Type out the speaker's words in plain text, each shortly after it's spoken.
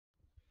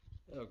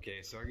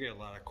Okay, so I get a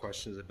lot of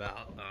questions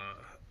about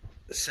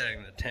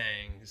setting the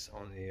tangs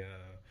on the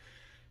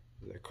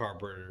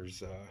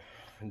carburetors,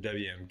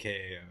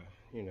 WMK.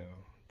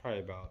 Probably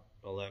about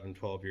 11,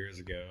 12 years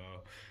ago,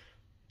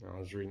 I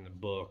was reading the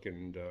book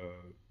and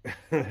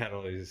had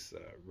all these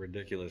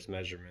ridiculous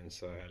measurements.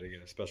 So I had to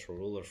get a special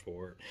ruler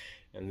for it.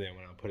 And then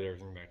when I put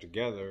everything back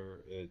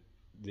together,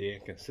 the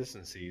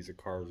inconsistencies, the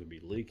carbs would be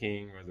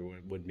leaking or there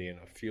wouldn't be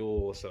enough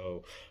fuel.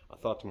 So I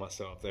thought to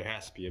myself, there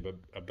has to be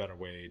a better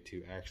way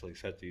to actually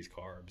set these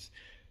carbs.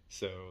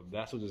 So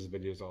that's what this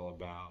video is all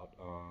about.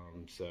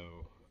 So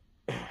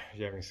if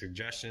you have any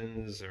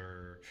suggestions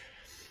or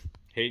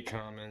hate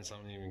comments, I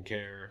don't even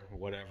care,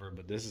 whatever,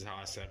 but this is how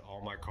I set all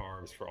my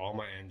carbs for all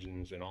my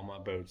engines, and all my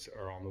boats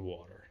are on the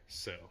water.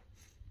 So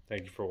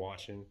thank you for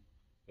watching.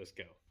 Let's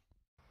go.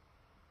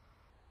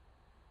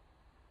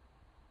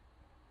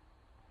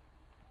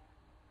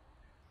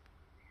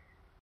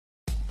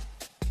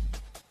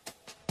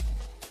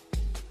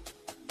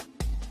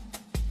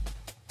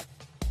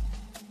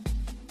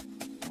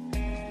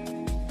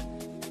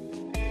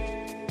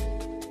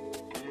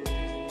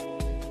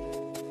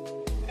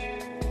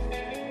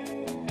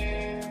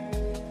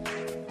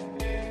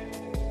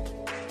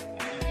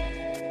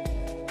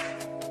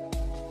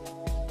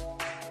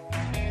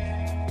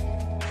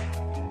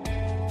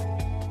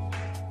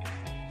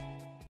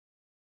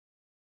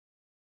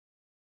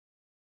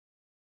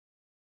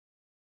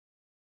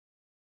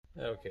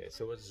 Okay,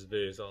 so what this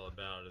video is all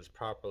about is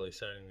properly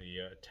setting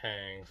the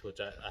tangs, which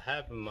I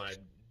have in my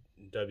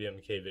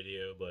WMK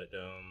video, but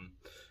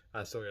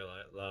I still get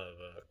a lot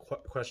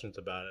of questions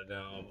about it.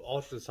 Now, I've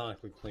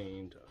ultrasonically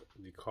cleaned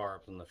the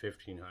carbs on the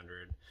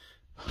 1500,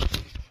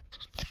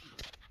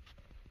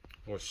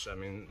 which, I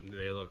mean,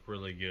 they look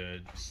really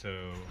good.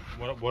 So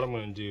what I'm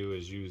going to do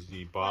is use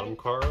the bottom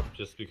carb,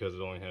 just because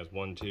it only has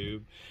one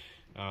tube.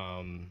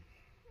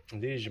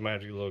 These you might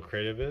have to get a little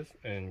creative with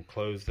and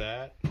close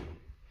that.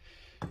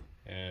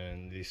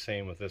 And the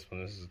same with this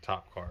one. This is the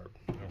top carb.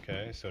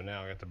 Okay, so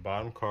now I got the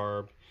bottom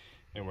carb,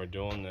 and we're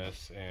doing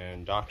this.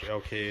 And Dr.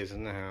 LK is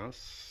in the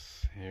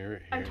house.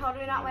 Here. I'm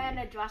totally not wearing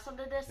a dress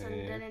under this, and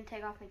didn't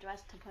take off my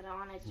dress to put it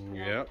on. I just put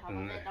it on top of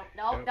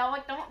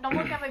it. Don't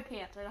look at my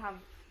pants. I don't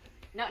have.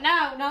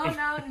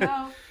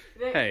 No.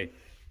 Hey,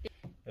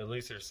 at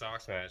least their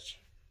socks match.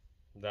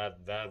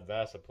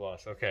 That's a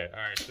plus. Okay, all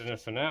right.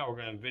 So now we're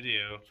going to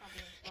video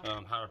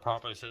how to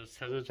properly set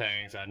the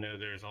tangs. I know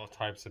there's all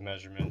types of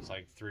measurements,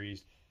 like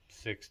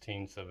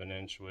 3/16 of an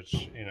inch,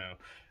 which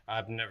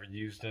I've never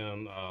used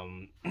them.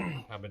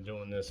 I've been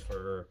doing this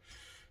for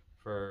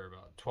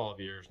about 12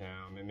 years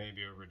now. I mean,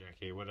 maybe over a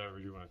decade, whatever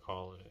you want to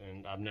call it.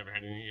 And I've never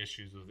had any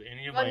issues with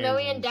any of my engines. 1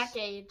 million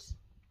decades.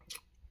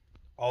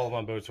 All of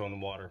my boats are on the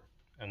water.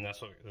 And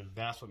that's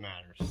what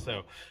matters.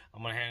 So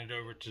I'm gonna hand it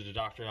over to the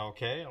Dr.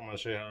 LK. I'm gonna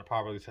show you how to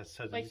properly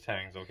set these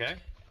tangs. Okay?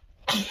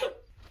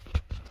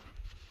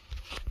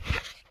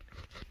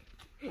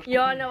 You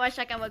all know I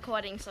check I'm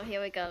recording, so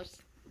here it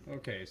goes.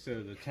 Okay,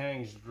 so the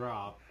tangs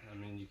drop. I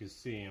mean, you can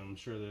see. I'm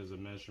sure there's a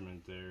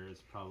measurement there.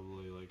 It's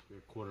probably like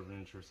 1/4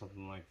 inch or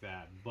something like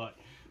that. But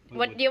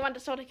what do you want to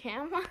show the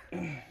camera?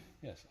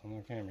 Yes, on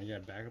the camera. Yeah,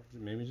 back up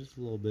maybe just a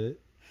little bit.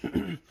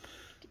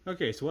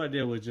 Okay, so what I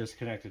did was just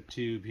connect a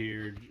tube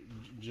here,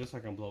 just so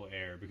I can blow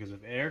air, because if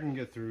air can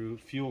get through,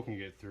 fuel can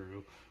get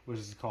through, which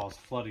is called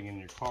flooding in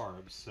your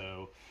carbs.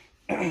 So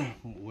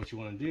what you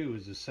want to do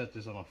is just set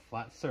this on a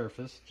flat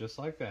surface, just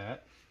like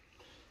that.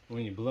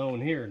 When you blow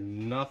in here,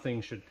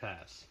 nothing should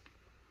pass.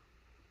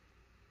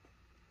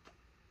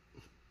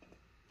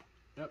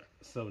 Yep,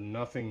 so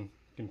nothing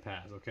can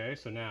pass, okay?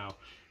 So now,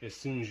 as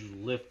soon as you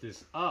lift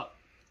this up,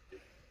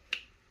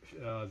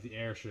 the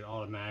air should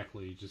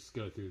automatically just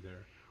go through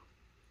there.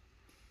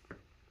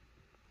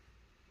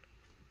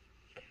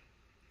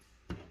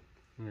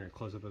 I'm going to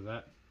close up of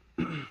that.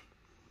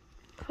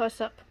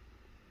 Close up.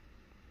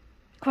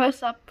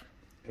 Close up.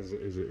 Is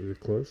it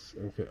close?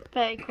 Okay.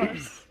 Very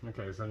close.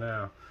 Okay, so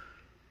now.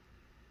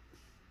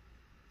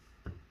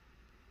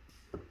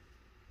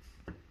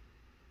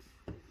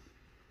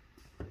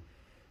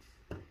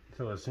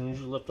 So as soon as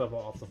you lift up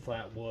off the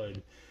flat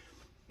wood,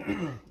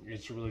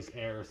 it should release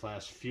air /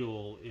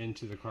 fuel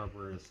into the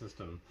carburetor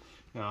system.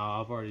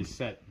 Now I've already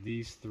set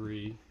these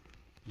three.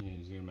 You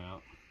can zoom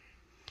out.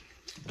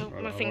 Oh,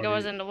 my finger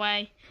was in the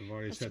way. I've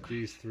already set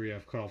these three.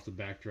 I've cut off the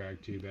back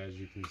drag tube, as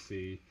you can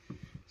see.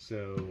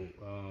 So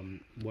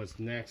what's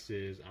next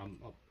is I'm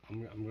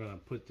gonna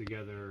put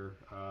together.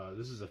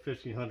 This is a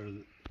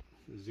 1500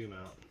 zoom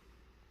out.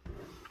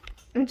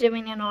 I'm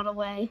zooming in all the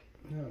way.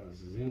 No,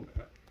 zoom.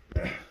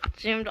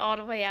 Zoomed all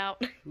the way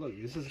out. Look,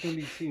 this is gonna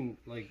be seen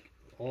like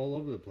all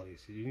over the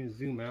place. You can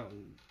zoom out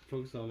and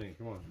focus on me.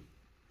 Come on.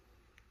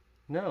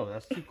 No,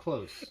 that's too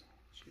close.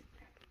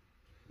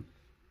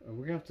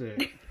 We're gonna have to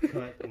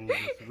cut and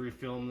just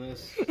refilm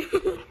this.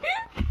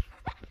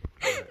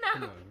 Right,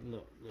 come on,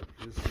 look.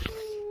 This is...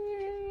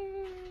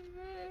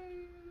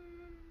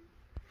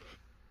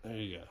 There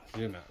you go.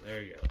 Zoom out.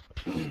 There you go.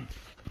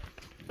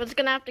 We're just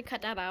gonna have to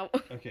cut that out.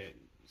 Okay,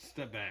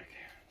 step back.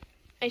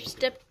 I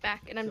stepped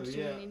back and I'm so just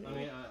yeah, I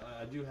mean,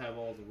 I do have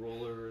all the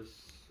rollers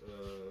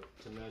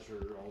to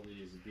measure all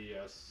these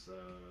BS,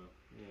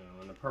 you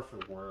know, in a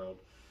perfect world.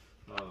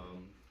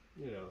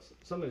 You know,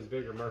 some of these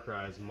bigger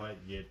Mercury's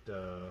might get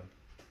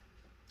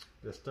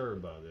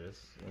disturbed by this.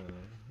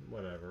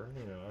 Whatever,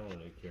 you know, I don't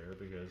really care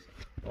because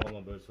all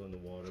my boats are in the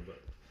water.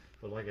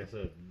 But like I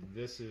said,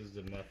 this is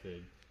the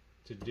method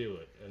to do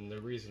it, and the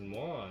reason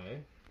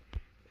why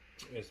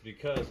is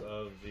because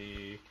of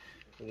the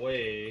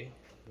way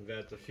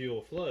that the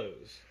fuel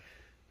flows.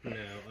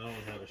 Now, I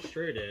don't have a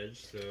straight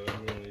edge, so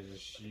I'm going to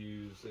just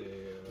use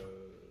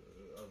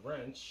a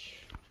wrench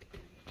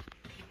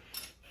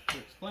to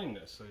explain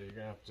this. So you're going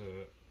to have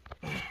to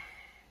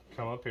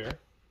come up here.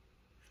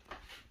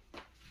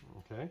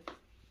 Okay.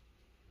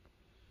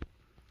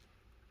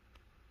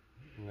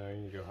 Now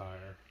you go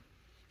higher.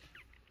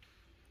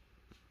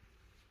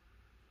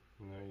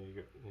 Now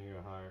you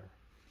go higher.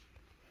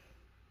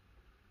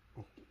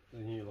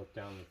 Then you look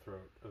down the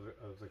throat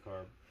of the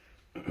carb.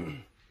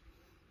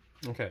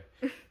 Okay.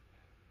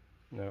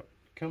 No,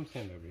 come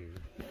stand over here.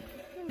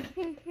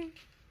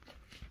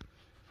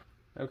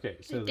 Okay,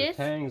 so the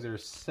tangs are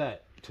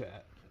set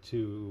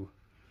to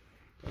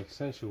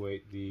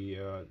accentuate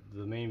the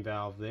main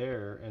valve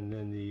there, and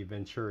then the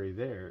venturi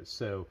there.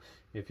 So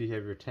if you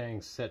have your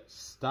tanks set to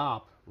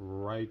stop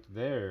right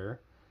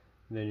there,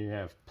 then you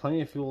have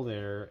plenty of fuel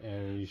there,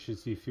 and you should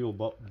see fuel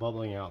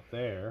bubbling out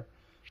there,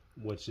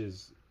 which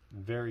is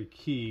very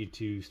key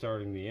to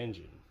starting the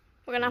engine.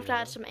 We're gonna have to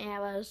add some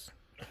arrows.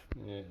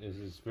 It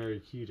is very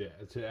key to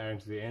adding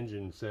to the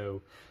engine.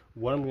 So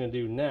what I'm going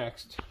to do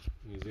next,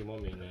 you zoom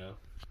on me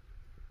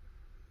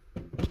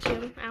now.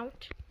 Zoom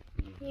out.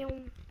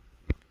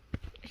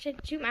 I said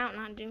zoom out,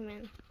 not zoom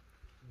in.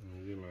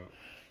 Zoom out.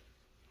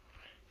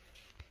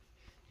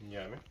 You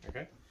got me?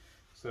 Okay.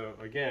 So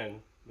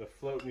again, the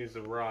float needs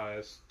to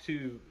rise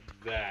to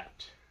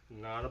that,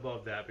 not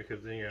above that,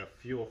 because then you have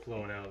fuel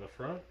flowing out of the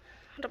front.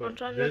 But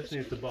this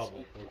needs to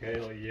bubble, okay?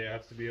 Like you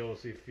have to be able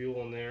to see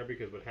fuel in there,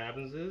 because what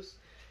happens is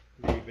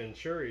the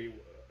venturi,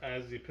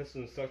 as the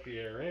piston sucks the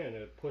air in,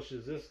 it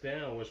pushes this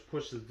down, which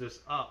pushes this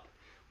up,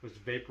 which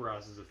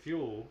vaporizes the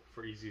fuel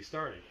for easy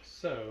starting.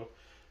 So,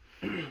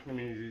 I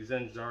mean, these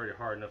engines are already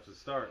hard enough to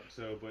start,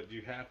 so, but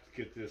you have to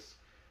get this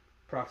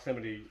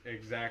proximity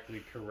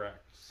exactly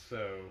correct.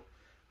 So,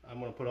 I'm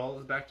going to put all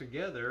this back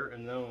together,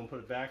 and then I'm going to put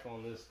it back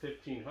on this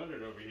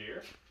 1500 over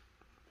here.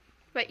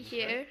 Right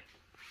here?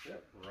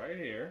 Yep, right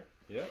here.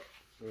 Yep.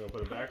 We're going to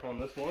put it back on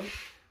this one,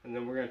 and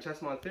then we're going to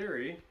test my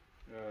theory.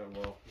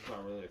 Well, it's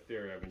not really a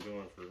theory, I've been doing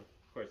it for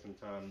quite some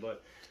time,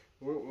 but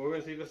we're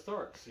going to see if it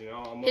starts. You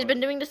know, he's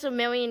been doing this a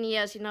million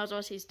years. He knows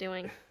what he's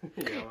doing.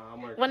 Yeah,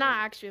 well, not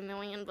actually a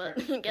million,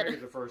 but you get it.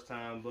 The first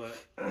time, but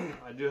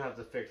I do have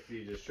to fix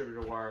the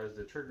distributor wires.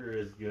 The trigger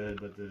is good,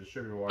 but the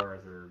distributor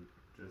wires are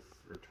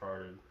just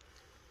retarded.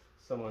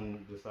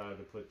 Someone decided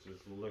to put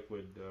just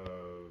liquid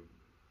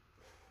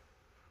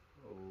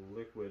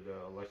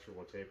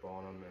electrical tape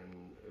on them, and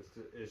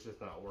it's just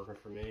not working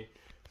for me.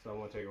 So I'm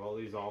going to take all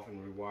these off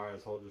and rewire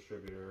this whole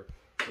distributor,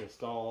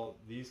 install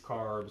these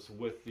carbs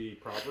with the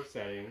proper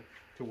setting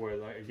to where,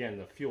 like, again,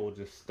 the fuel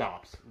just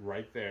stops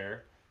right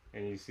there,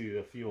 and you see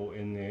the fuel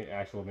in the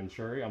actual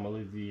venturi. I'm going to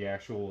leave the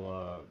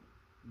actual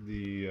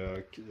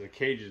the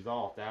cages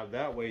off.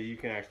 That way you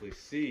can actually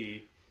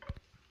see.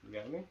 You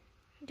got me?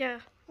 Yeah.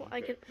 Well, okay.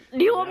 I can.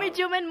 Do you want me to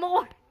zoom in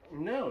more?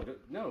 No,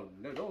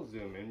 don't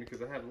zoom in,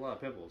 because I have a lot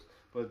of pimples.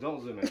 But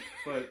don't zoom in.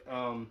 But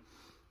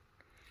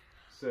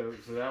so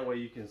that way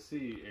you can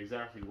see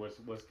exactly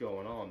what's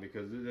going on,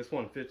 because this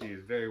 150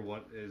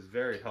 is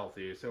very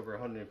healthy. It's over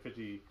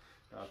 150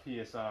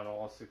 psi on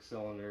all 6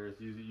 cylinders,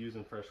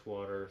 using fresh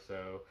water.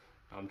 So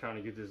I'm trying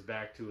to get this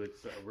back to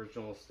its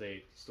original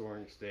state,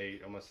 storing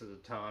state. I'm gonna set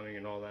the timing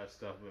and all that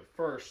stuff. But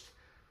first,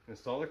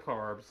 install the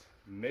carbs,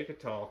 make a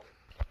talk,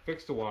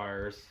 fix the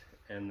wires,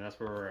 and that's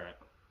where we're at.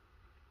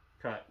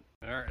 Cut.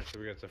 All right, so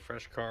we got the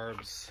fresh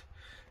carbs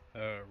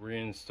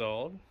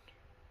reinstalled,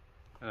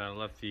 and I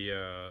left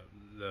the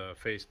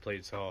face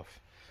plates off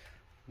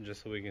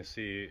just so we can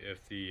see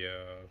if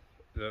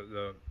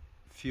the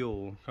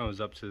fuel comes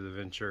up to the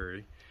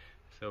venturi.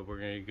 So we're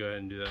going to go ahead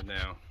and do that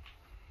now.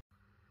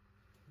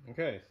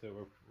 Okay, so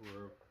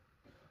we're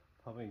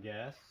pumping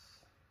gas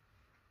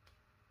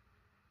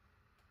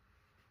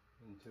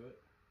into it.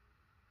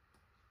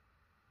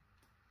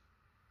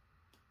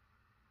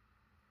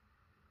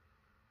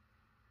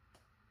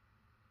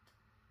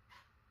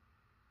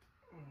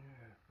 I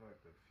feel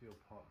like the fuel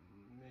pump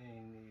may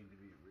need to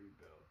be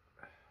rebuilt.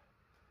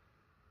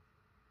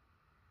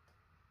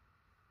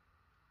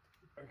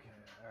 Okay,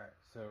 alright,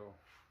 so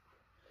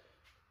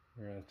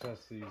we're going to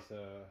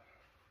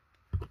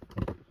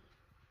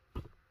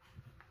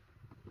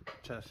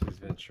test these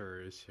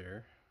venturis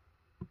here.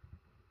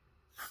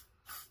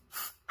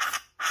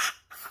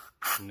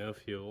 No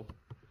fuel.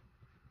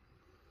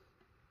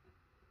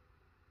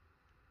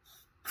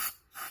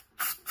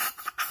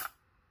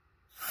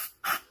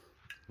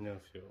 No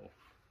fuel.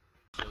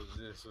 So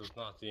this was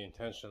not the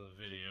intention of the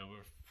video,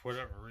 but for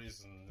whatever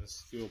reason,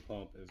 this fuel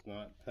pump is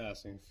not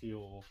passing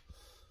fuel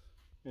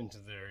into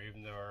there,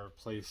 even though I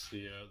replaced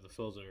the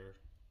filter,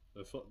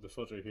 the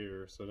filter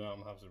here. So now I'm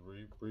gonna have to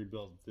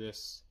rebuild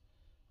this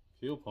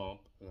fuel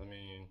pump. I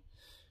mean,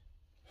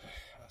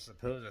 I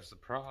suppose that's the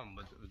problem,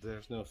 but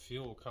there's no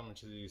fuel coming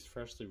to these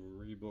freshly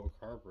rebuilt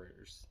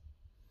carburetors.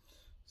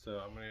 So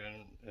I'm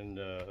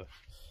gonna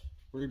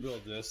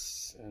rebuild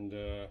this, and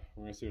we're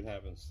gonna see what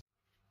happens.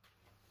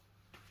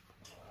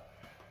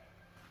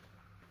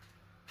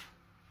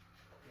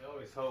 You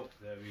always hope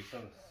that it'd be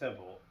something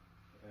simple,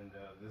 and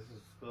this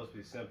is supposed to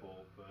be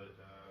simple, but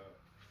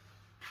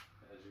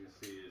as you can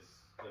see, it's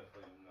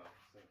definitely not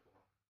simple.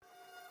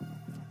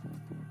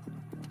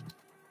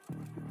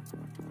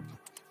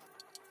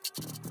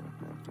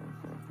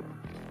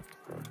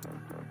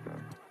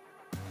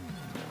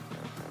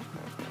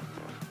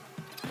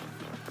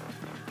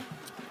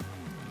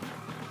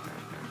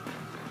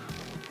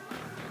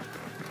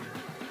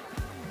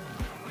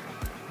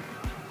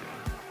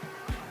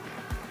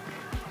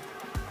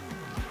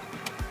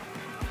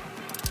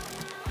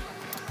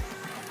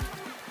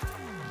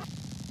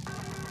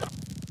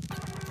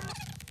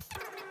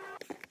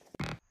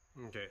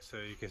 Okay, so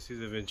you can see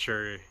the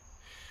Venturi,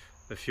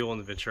 the fuel in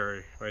the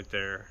Venturi right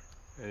there,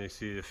 and you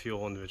see the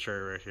fuel in the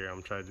Venturi right here.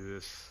 I'm trying to do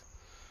this.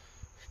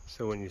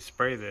 So when you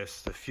spray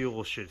this, the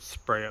fuel should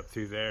spray up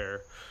through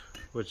there,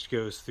 which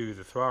goes through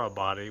the throttle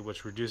body,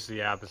 which reduces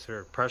the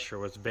atmospheric pressure,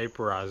 which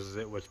vaporizes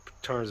it, which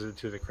turns it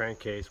to the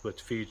crankcase,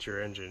 which feeds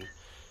your engine.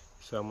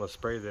 So I'm going to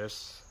spray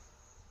this.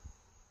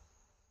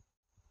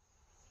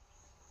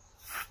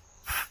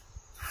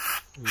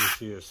 And you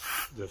see this,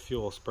 the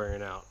fuel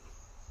spraying out.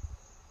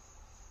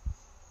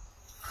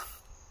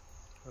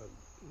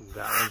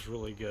 That one's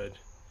really good.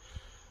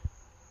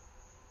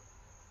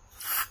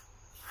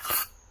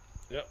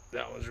 Yep,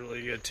 that one's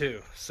really good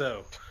too.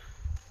 So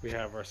we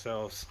have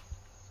ourselves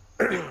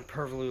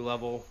perfectly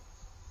level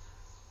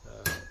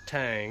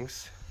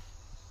Tangs.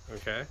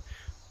 Okay,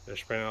 they're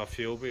spraying off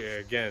fuel. But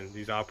again,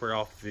 these operate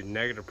off the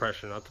negative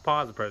pressure, not the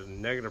positive pressure. The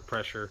negative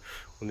pressure,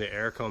 when the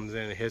air comes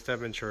in, it hits that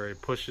Venturi,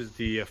 pushes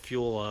the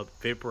fuel up,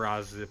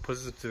 vaporizes it,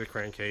 pushes it to the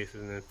crankcase,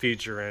 and then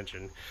feeds your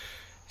engine.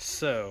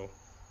 So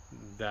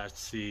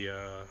that's the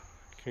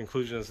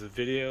conclusion of the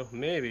video,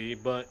 maybe.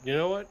 But you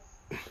know what?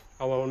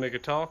 I want to make a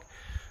talk.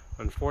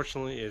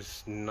 Unfortunately,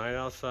 it's night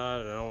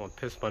outside, and I don't want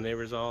to piss my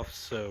neighbors off,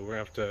 so we're gonna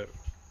have to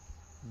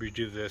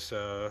redo this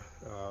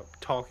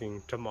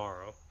talking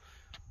tomorrow.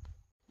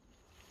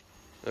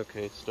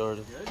 Okay, it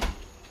started. Good.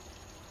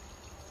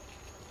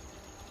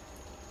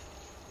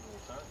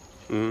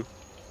 Mm-hmm.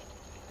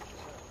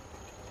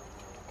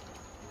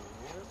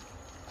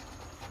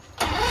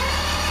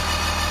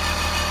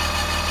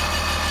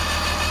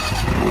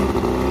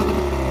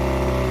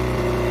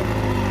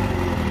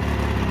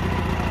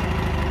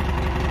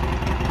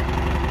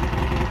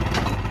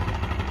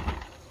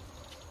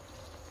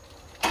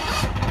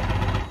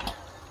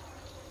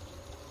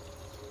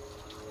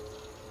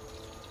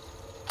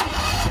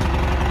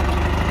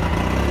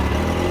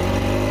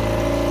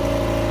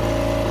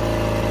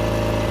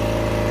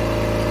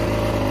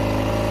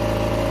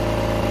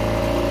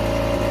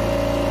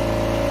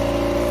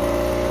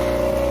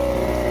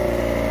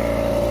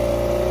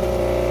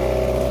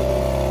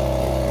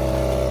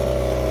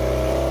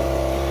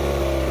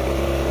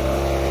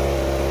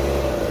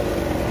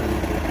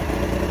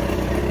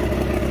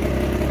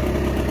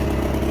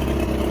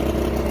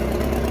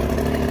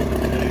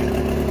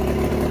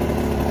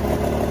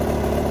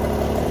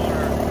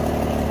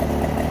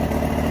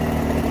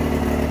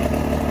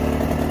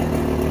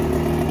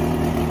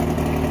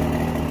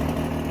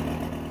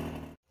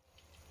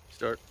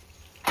 Start.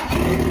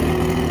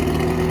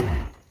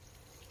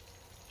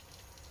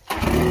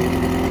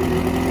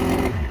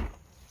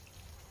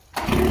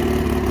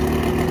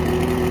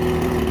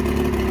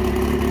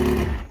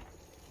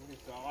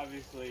 So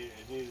obviously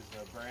it needs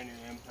a brand new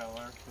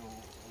impeller, so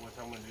which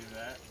I'm going to do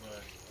that, but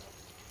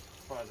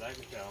as far as I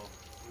can tell,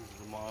 this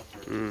is a monster.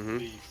 It's a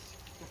beast.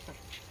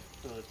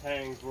 So the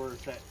tangs were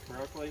set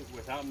correctly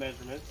without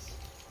measurements.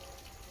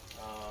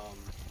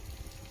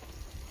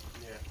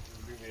 Yeah, this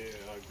is going to be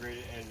a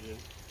graded engine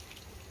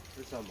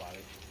for somebody.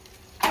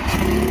 Okay,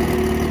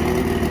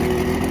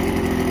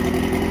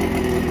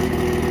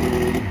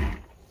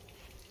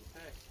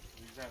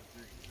 we just have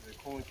the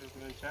cooling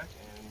system in check,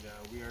 and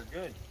we are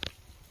good.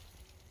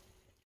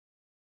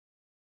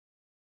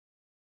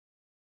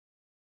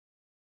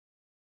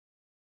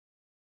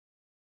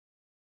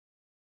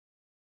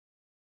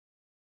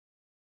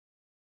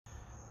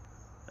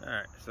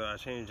 Alright, so I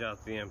changed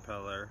out the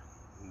impeller.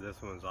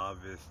 This one's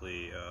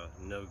obviously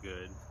no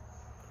good.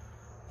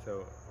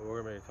 So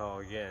we're going to make a call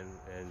again,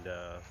 and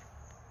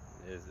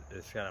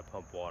it's got to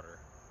pump water,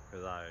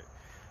 because I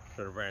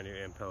put a brand new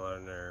impeller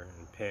in there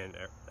and pinned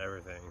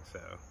everything. So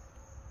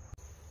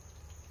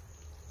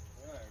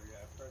alright, we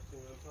got a fresh new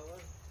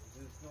impeller.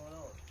 What's going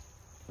on?